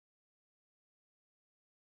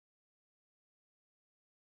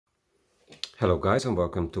Hello guys, and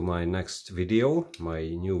welcome to my next video, my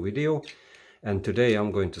new video. And today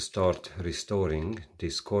I'm going to start restoring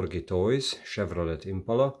this Corgi toys Chevrolet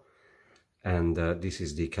Impala, and this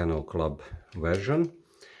is the Kennel Club version.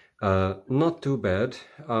 Not too bad.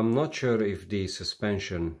 I'm not sure if the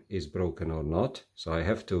suspension is broken or not, so I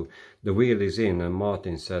have to, the wheel is in and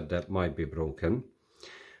Martin said that might be broken,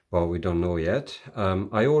 but we don't know yet.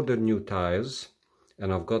 I ordered new tires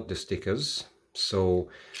and I've got the stickers. So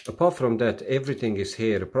apart from that, everything is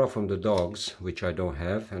here apart from the dogs, which I don't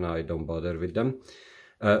have and I don't bother with them.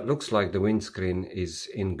 Looks like the windscreen is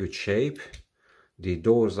in good shape. The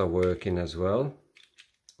doors are working as well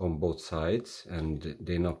on both sides and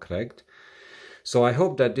they're not cracked. So I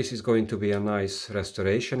hope that this is going to be a nice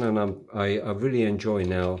restoration, and I really enjoy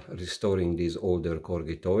now restoring these older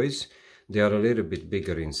Corgi toys. They are a little bit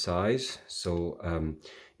bigger in size, so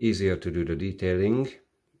easier to do the detailing,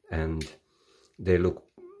 and they look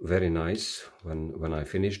very nice when I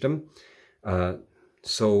finish them.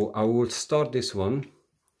 So I will start this one.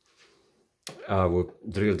 I will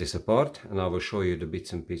drill this apart and I will show you the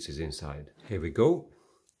bits and pieces inside. Here we go.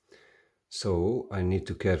 So I need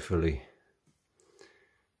to carefully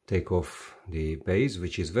take off the base,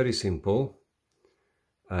 which is very simple.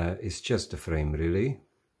 It's just a frame really.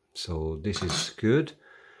 So this is good.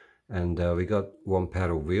 And we got one pair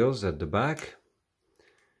of wheels at the back.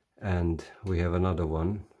 And we have another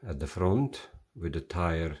one at the front with the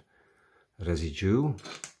tire residue,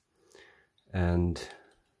 and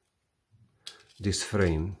this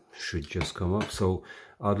frame should just come up. So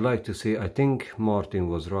I'd like to see, I think Martin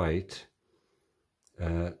was right,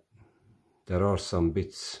 there are some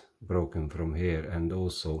bits broken from here, and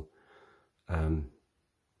also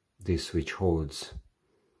this which holds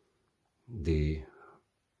the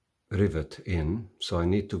rivet in, so I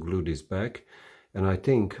need to glue this back. And I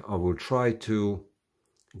think I will try to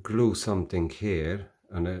glue something here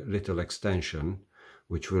and a little extension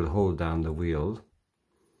which will hold down the wheel.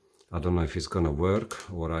 I don't know if it's gonna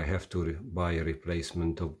work or I have to buy a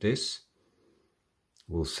replacement of this.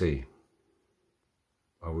 We'll see.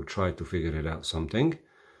 I will try to figure it out something.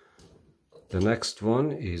 The next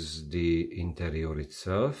one is the interior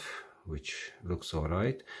itself, which looks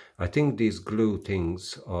alright. I think these glue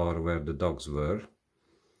things are where the dogs were.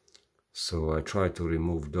 So I try to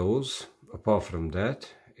remove those. Apart from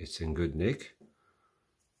that, it's in good nick.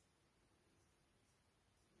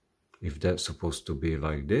 If that's supposed to be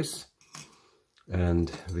like this.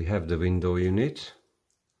 And we have the window unit,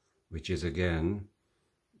 which is again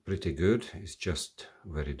pretty good. It's just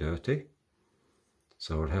very dirty.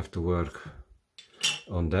 So I'll have to work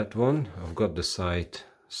on that one. I've got the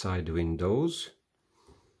side windows,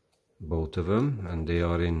 both of them, and they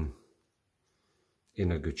are in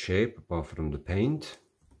a good shape apart from the paint.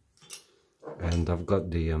 And I've got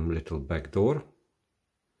the little back door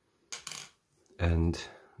and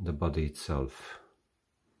the body itself,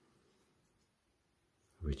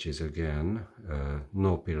 which is again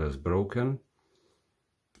no pillars broken,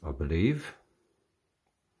 I believe.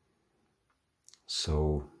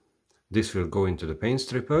 So this will go into the paint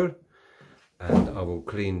stripper and I will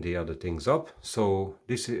clean the other things up. So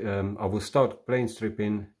this I will start paint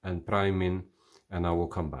stripping and priming, and I will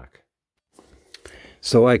come back.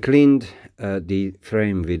 So I cleaned the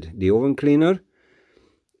frame with the oven cleaner,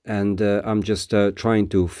 and I'm just trying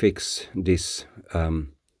to fix this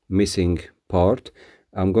missing part.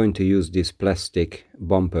 I'm going to use this plastic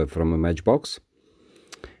bumper from a Matchbox,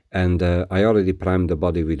 and I already primed the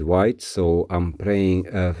body with white, so I'm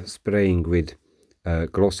spraying with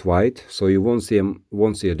gloss white, so you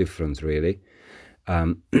won't see a difference really.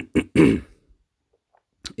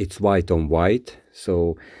 It's white on white,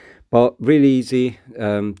 so but really easy,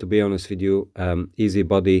 to be honest with you. Easy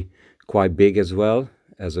body, quite big as well,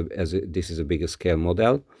 this is a bigger scale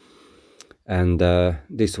model, and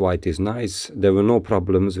this white is nice. There were no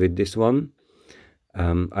problems with this one.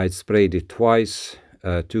 I sprayed it twice,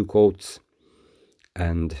 2 coats,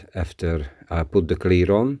 and after I put the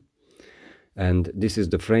clear on. And this is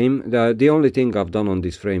the frame. The only thing I've done on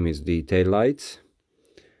this frame is the tail lights.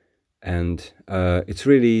 And it's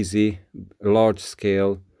really easy, large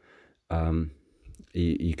scale.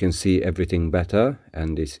 You can see everything better,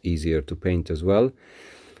 and it's easier to paint as well.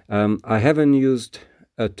 I haven't used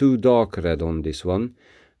a too dark red on this one.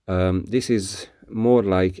 This is more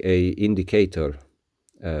like a indicator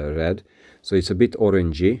red, so it's a bit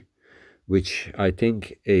orangey, which I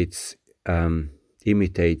think it's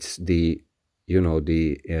imitates the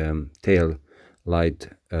tail light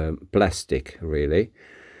plastic really.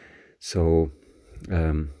 So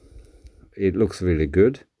it looks really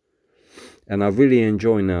good. and I really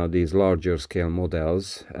enjoy now these larger scale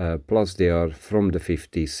models, plus they are from the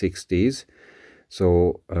 50s, 60s,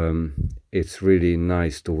 so it's really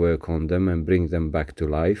nice to work on them and bring them back to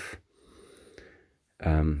life.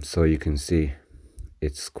 So you can see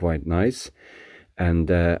it's quite nice,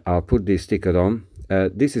 and I'll put this sticker on.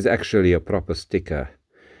 This is actually a proper sticker,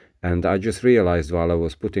 and I just realized while I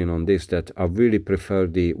was putting on this that I really prefer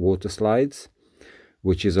the water slides,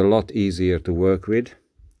 which is a lot easier to work with,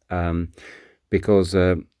 because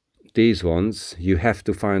these ones you have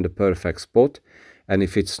to find a perfect spot, and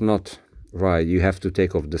if it's not right you have to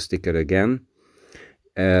take off the sticker again.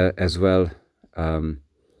 As well,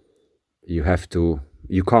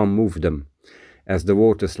 you can't move them, as the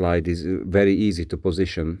water slide is very easy to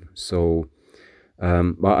position. So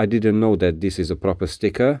well, I didn't know that this is a proper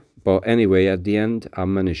sticker, but anyway, at the end I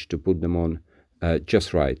managed to put them on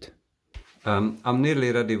just right. I'm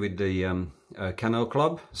nearly ready with the Kennel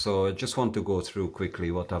Club, so I just want to go through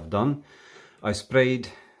quickly what I've done. I sprayed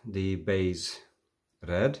the base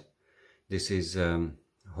red. This is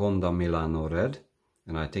Honda Milano red,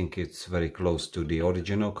 and I think it's very close to the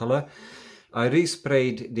original color. I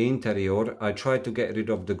resprayed the interior. I tried to get rid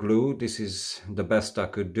of the glue. This is the best I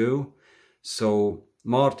could do. So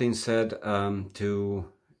Martin said to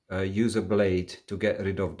use a blade to get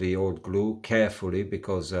rid of the old glue carefully,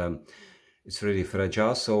 because it's really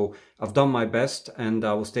fragile. So I've done my best, and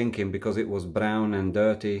I was thinking, because it was brown and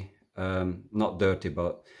dirty, not dirty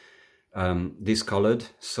but discolored,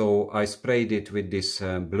 so I sprayed it with this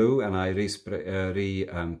blue, and I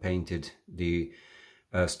painted the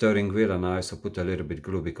steering wheel, and I also put a little bit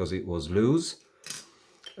glue because it was loose.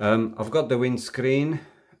 I've got the windscreen.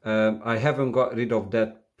 I haven't got rid of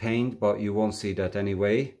that paint, but you won't see that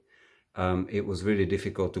anyway. It was really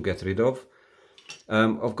difficult to get rid of.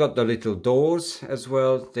 I've got the little doors as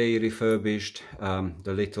well. They refurbished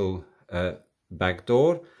the little back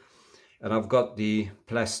door, and I've got the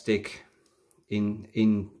plastic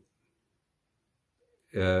in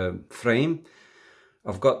frame.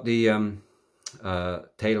 I've got the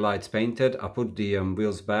tail lights painted. I put the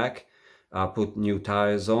wheels back. I put new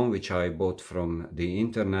tires on, which I bought from the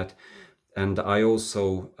internet, and I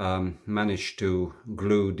also managed to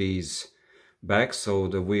glue these back so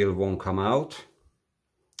the wheel won't come out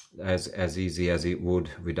as easy as it would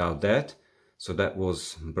without that. So that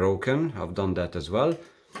was broken. I've done that as well.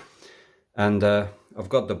 And I've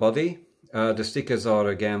got the body. The stickers are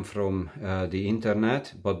again from the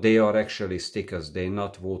internet, but they are actually stickers. They're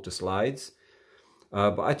not water slides.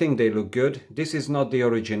 But I think they look good. This is not the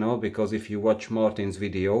original, because if you watch Martin's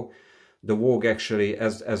video, the dog actually,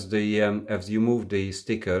 as you move the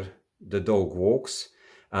sticker, the dog walks.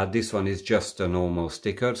 This one is just a normal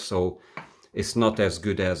sticker, so it's not as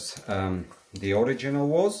good as the original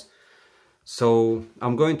was. So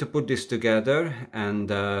I'm going to put this together, and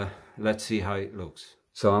let's see how it looks.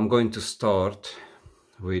 So I'm going to start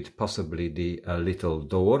with possibly the little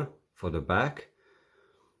door for the back.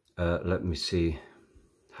 Let me see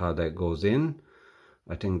how that goes in.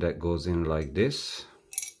 I think that goes in like this.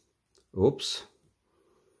 Oops.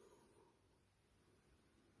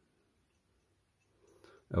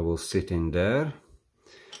 I will sit in there,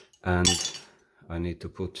 and I need to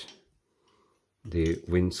put the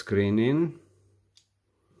windscreen in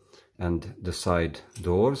and the side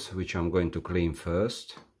doors, which I'm going to clean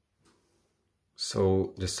first.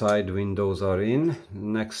 So the side windows are in.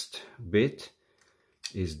 Next bit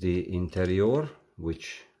is the interior,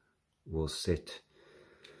 which will sit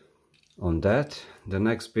on that. The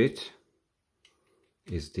next bit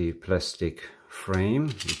is the plastic frame,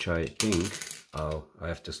 which I think I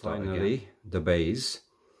have to start finally again. The base.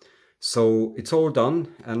 So it's all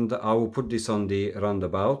done, and I will put this on the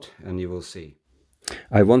roundabout and you will see.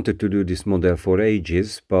 I wanted to do this model for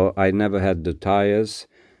ages, but I never had the tires,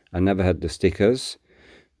 I never had the stickers,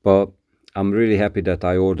 but I'm really happy that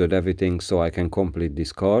I ordered everything so I can complete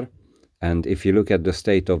this car. And if you look at the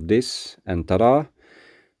state of this, and ta-da,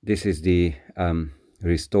 this is the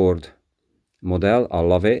restored model. I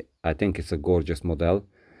love it. I think it's a gorgeous model.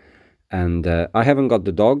 And I haven't got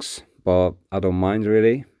the dogs, but I don't mind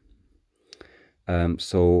really.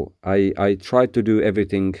 So I try to do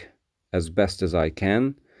everything as best as I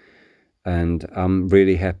can, and I'm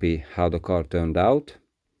really happy how the car turned out.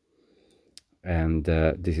 And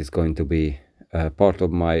this is going to be part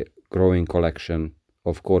of my growing collection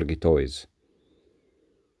of Corgi toys.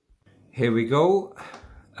 Here we go.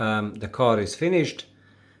 The car is finished,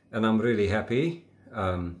 and I'm really happy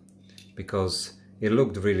because it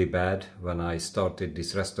looked really bad when I started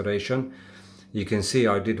this restoration. You can see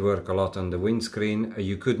I did work a lot on the windscreen.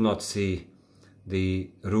 You could not see the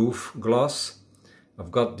roof glass. I've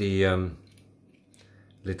got the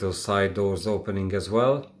little side doors opening as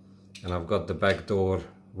well, and I've got the back door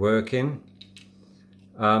working.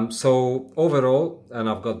 So overall, and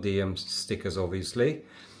I've got the stickers obviously,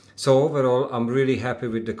 so overall I'm really happy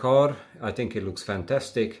with the car. I think it looks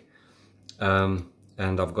fantastic, and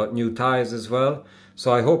I've got new tires as well.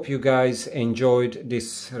 So I hope you guys enjoyed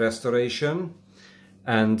this restoration,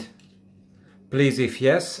 and please, if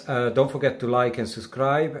yes, don't forget to like and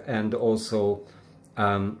subscribe, and also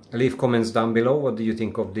leave comments down below. What do you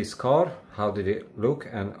think of this car? How did it look?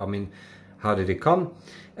 And I mean, how did it come?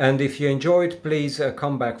 And if you enjoyed, please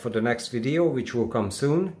come back for the next video, which will come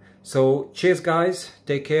soon. So cheers guys,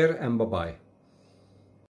 take care and bye bye.